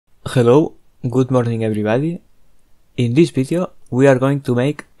Hello, good morning everybody. In this video we are going to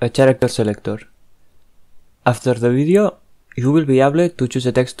make a character selector. After the video you will be able to choose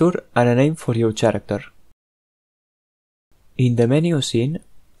a texture and a name for your character. In the menu scene,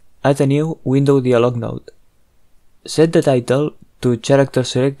 add a new window dialog node. Set the title to character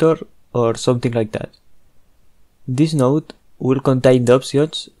selector or something like that. This node will contain the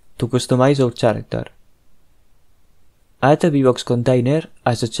options to customize our character. Add a VBox container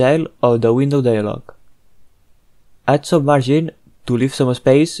as a child of the window dialog. Add some margin to leave some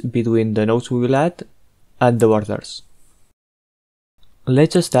space between the nodes we will add and the borders.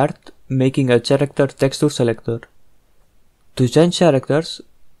 Let's start making a character texture selector. To change characters,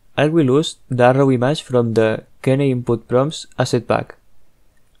 I will use the arrow image from the Kene input prompts asset pack.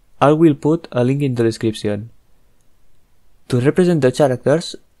 I will put a link in the description. To represent the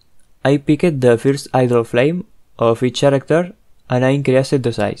characters, I picked the first idle flame of each character and I increased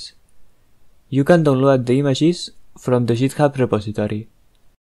the size. You can download the images from the GitHub repository.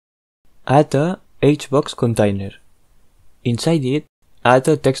 Add a HBox container. Inside it, add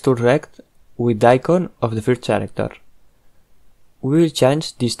a texture rect with the icon of the first character. We will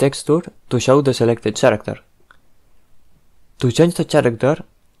change this texture to show the selected character. To change the character,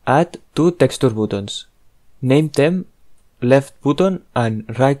 add two texture buttons. Name them left button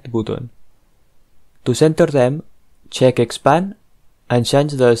and right button. To center them, check expand and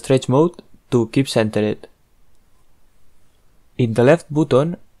change the stretch mode to keep centered. In the left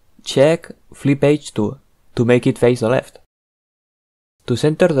button, check flip edge to make it face the left. To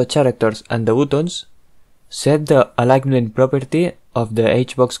center the characters and the buttons, set the alignment property of the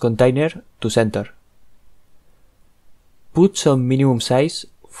HBox container to center. Put some minimum size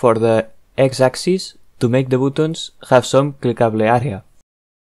for the x-axis to make the buttons have some clickable area.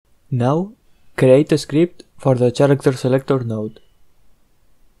 Now, create a script for the character selector node.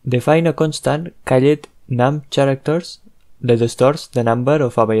 Define a constant called num characters that stores the number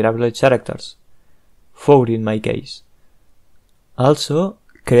of available characters, 4 in my case. Also,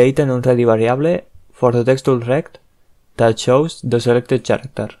 create an onReady variable for the texture rect that shows the selected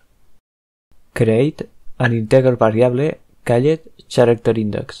character. Create an integer variable called character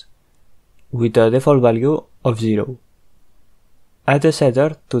index with a default value of 0. Add a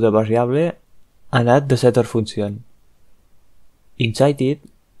setter to the variable and add the setter function. Inside it,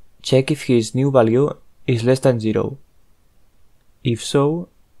 check if his new value is less than 0. If so,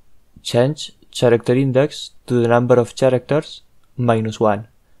 change character index to the number of characters -1,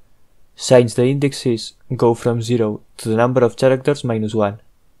 since the indexes go from 0 to the number of characters -1.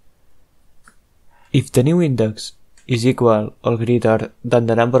 If the new index is equal or greater than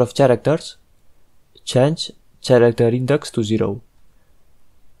the number of characters, change character index to 0.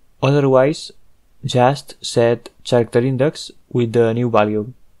 Otherwise, just set character index with the new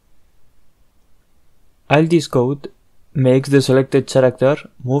value. All this code makes the selected character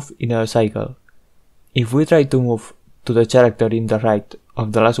move in a cycle. If we try to move to the character in the right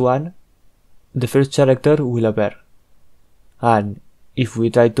of the last one, the first character will appear. And if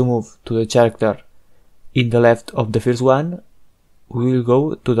we try to move to the character in the left of the first one, we will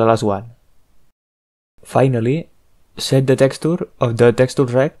go to the last one. Finally, set the texture of the texture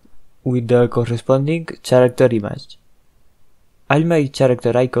rect with the corresponding character image. All my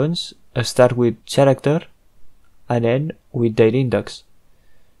character icons start with character and end with their index,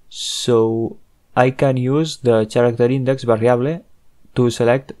 so I can use the character index variable to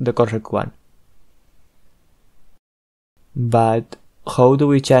select the correct one. But how do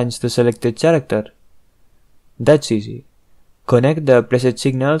we change the selected character? That's easy. Connect the preset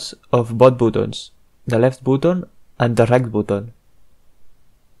signals of both buttons, the left button and the right button.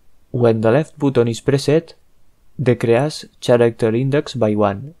 When the left button is preset, decrease character index by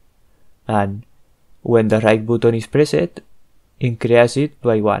 1, and when the right button is preset, increase it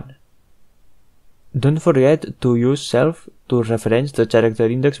by 1. Don't forget to use self to reference the character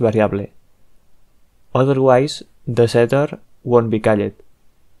index variable, otherwise the setter won't be called.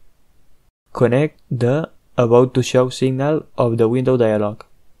 Connect the about to show signal of the window dialog.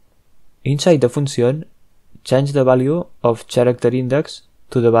 Inside the function, change the value of character index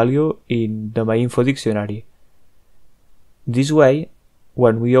to the value in the myinfo dictionary. This way,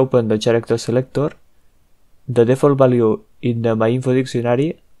 when we open the character selector, the default value in the myinfo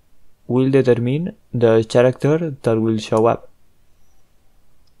dictionary will determine the character that will show up.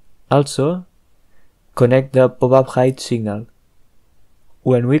 Also, connect the pop-up hide signal.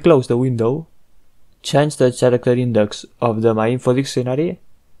 When we close the window, change the character index of the myinfo dictionary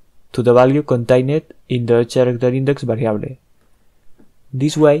to the value contained in the character index variable.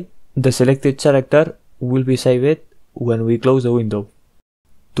 This way, the selected character will be saved when we close the window.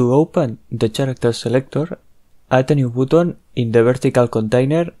 To open the character selector, add a new button in the vertical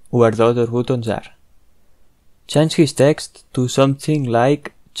container where the other buttons are. Change his text to something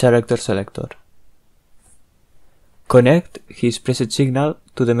like character selector. Connect his preset signal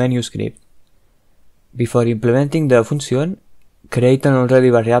to the menu script. Before implementing the function, create an already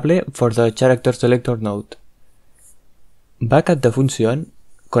variable for the character selector node. Back at the function,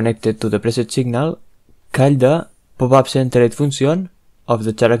 connected to the preset signal, call the pop-up centered function of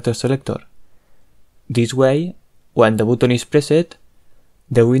the character selector. This way, when the button is pressed,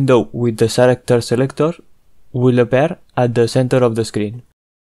 the window with the character selector will appear at the center of the screen.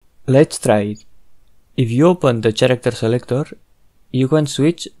 Let's try it. If you open the character selector, you can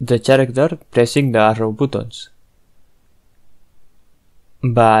switch the character pressing the arrow buttons.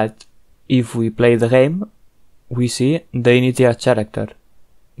 But if we play the game, we see the initial character,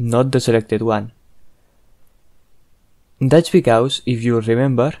 not the selected one. That's because, if you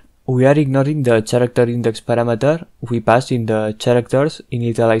remember, we are ignoring the character index parameter we passed in the characters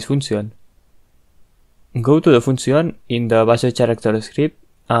initialize function. Go to the function in the base character script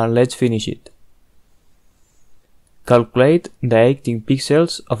and let's finish it. Calculate the height in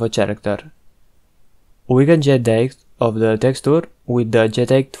pixels of a character. We can get the height of the texture with the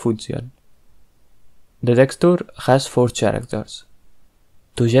getHeight function. The texture has 4 characters.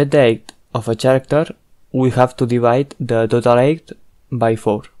 To get the height of a character, we have to divide the total height by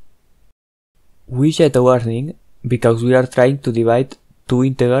 4. We get a warning because we are trying to divide 2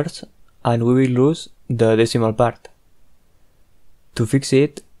 integers and we will lose the decimal part. To fix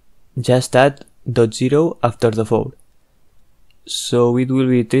it, just add .0 after the 4, so it will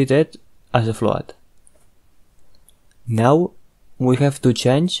be treated as a float. Now we have to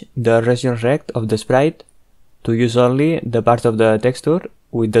change the region rect of the sprite to use only the part of the texture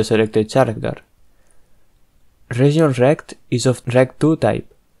with the selected character. Region rect is of rect2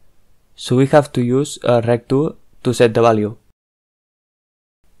 type, so we have to use a rect2 to set the value.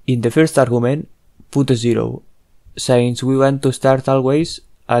 In the first argument, put a 0, since we want to start always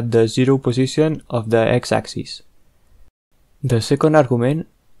at the 0 position of the x-axis. The second argument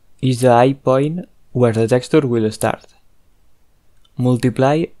is the height point where the texture will start.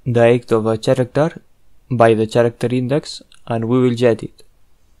 Multiply the height of a character by the character index and we will get it.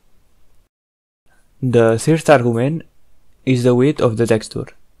 The third argument is the width of the texture.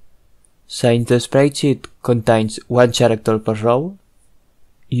 Since the sprite sheet contains 1 character per row,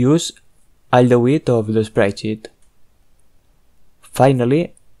 use all the width of the sprite sheet.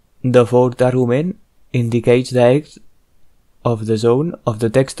 Finally, the fourth argument indicates the height of the zone of the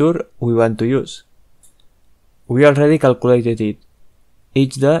texture we want to use. We already calculated it.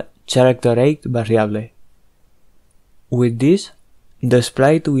 It's the character height variable. With this, the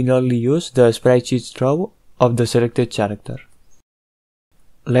sprite will only use the sprite sheet row of the selected character.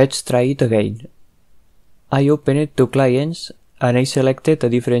 Let's try it again. I opened 2 clients and I selected a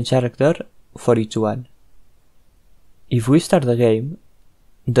different character for each one. If we start the game,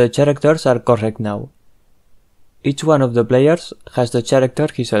 the characters are correct now. Each one of the players has the character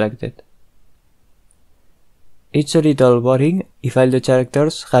he selected. It's a little boring if all the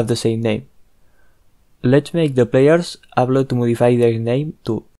characters have the same name. Let's make the players able to modify their name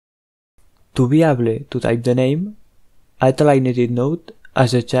too. To be able to type the name, add a line edit node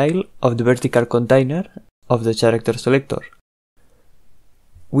as a child of the vertical container of the character selector.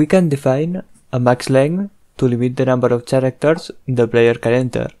 We can define a max length to limit the number of characters the player can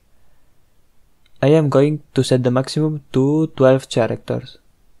enter. I am going to set the maximum to 12 characters.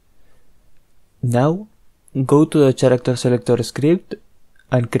 Now, go to the character selector script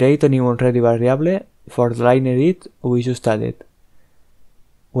and create a new already variable for the line edit we just added.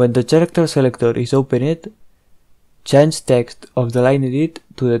 When the character selector is opened, change text of the line edit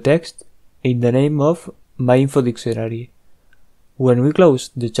to the text in the name of my info dictionary. When we close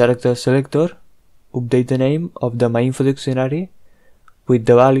the character selector, update the name of the my info dictionary with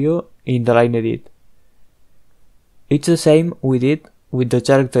the value in the line edit. It's the same we did with the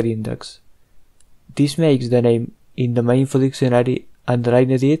character index. This makes the name in the my info dictionary and the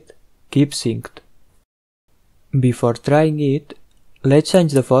line edit keep synced. Before trying it, let's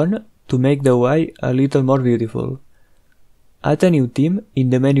change the font to make the UI a little more beautiful. Add a new theme in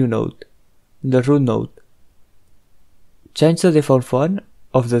the menu node, the root node. Change the default font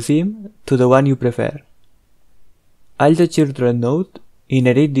of the theme to the one you prefer. All the children node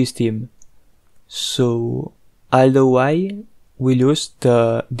inherit this theme, so all the UI will use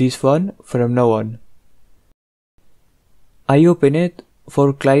this font from now on. I opened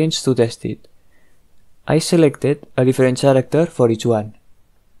 4 clients to test it. I selected a different character for each one.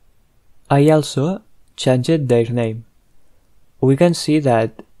 I also changed their name. we can see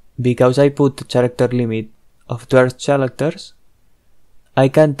that because I put the character limit of 12 characters, I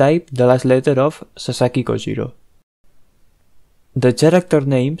can type the last letter of Sasaki Kojiro. The character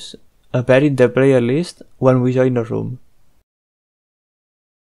names appear in the player list when we join a room.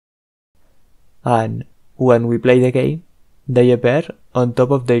 And when we play the game, they appear on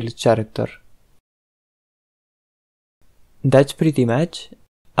top of their character. That's pretty much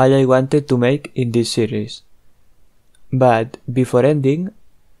all I wanted to make in this series. But before ending,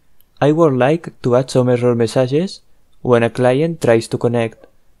 I would like to add some error messages when a client tries to connect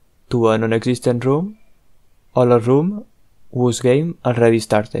to a non-existent room or a room whose game already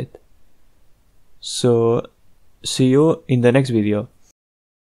started. So, see you in the next video.